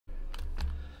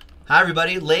Hi,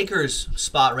 everybody. Lakers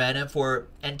spot random for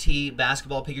NT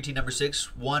basketball. Pick your team number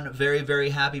 6. One very,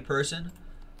 very happy person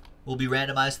will be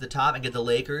randomized to the top and get the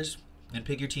Lakers. And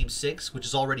pick your team 6, which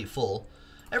is already full.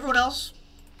 Everyone else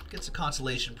gets a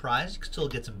consolation prize. You can still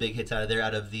get some big hits out of there,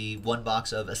 out of the one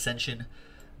box of Ascension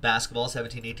basketball,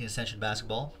 17-18 Ascension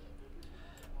basketball.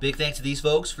 Big thanks to these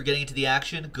folks for getting into the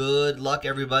action. Good luck,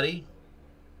 everybody.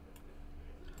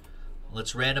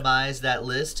 Let's randomize that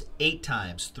list 8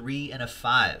 times, 3 and a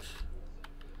 5.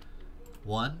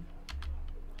 1,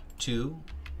 2,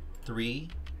 3,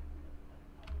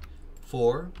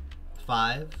 4,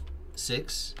 5,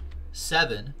 6,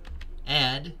 7,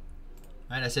 and,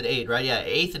 right, I said 8, right? Yeah,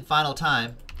 8th and final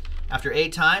time. After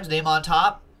 8 times, name on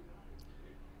top.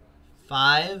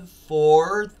 5,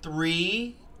 4,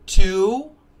 3,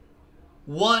 2,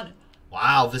 1.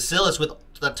 Wow, Vasilis with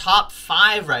the top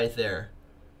 5 right there.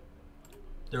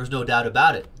 There was no doubt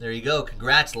about it. There you go.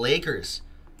 Congrats, Lakers.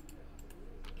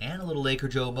 And a little Laker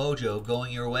Joe mojo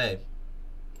going your way.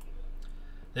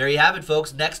 There you have it,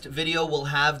 folks. Next video, we'll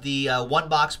have the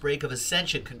one-box break of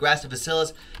Ascension. Congrats to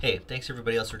Vasilis. Hey, thanks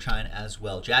everybody else for trying as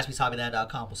well.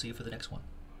 JaspysHobbyland.com. We'll see you for the next one.